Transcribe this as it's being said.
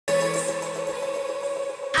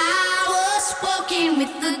fucking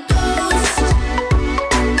with the ghost.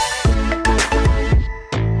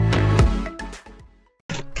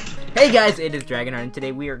 Hey guys, it is Dragonheart, and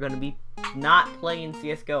today we are going to be not playing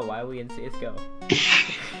CSGO. Why are we in CSGO?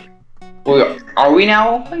 Well, are we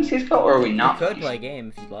now playing CSGO or are we not? You could play a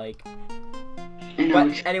game if you'd like. No,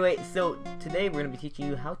 But anyway, so today we're going to be teaching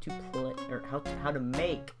you how to play, or how to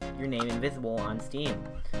make your name invisible on Steam.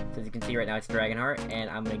 So as you can see right now, it's Dragonheart, and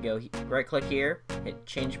I'm going to go right click here, hit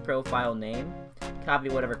change profile name, copy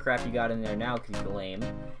whatever crap you got in there now because you're lame,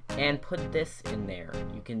 and put this in there.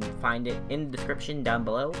 You can find it in the description down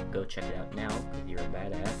below. Go check it out now because you're a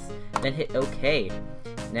badass. Then hit OK.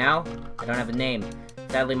 Now, I don't have a name.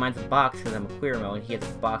 Sadly, mine's a box because I'm a queermo, and he has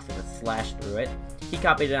a box with a slash through it. He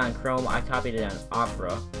copied it on Chrome, I copied it on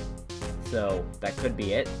Opera, so that could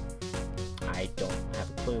be it. I don't have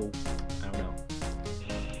a clue. I don't know.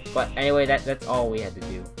 But anyway, that's all we had to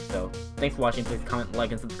do. So, thanks for watching. Please comment,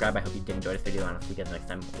 like, and subscribe. I hope you did enjoy this video, and I'll see you guys next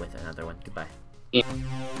time with another one. Goodbye. Yeah.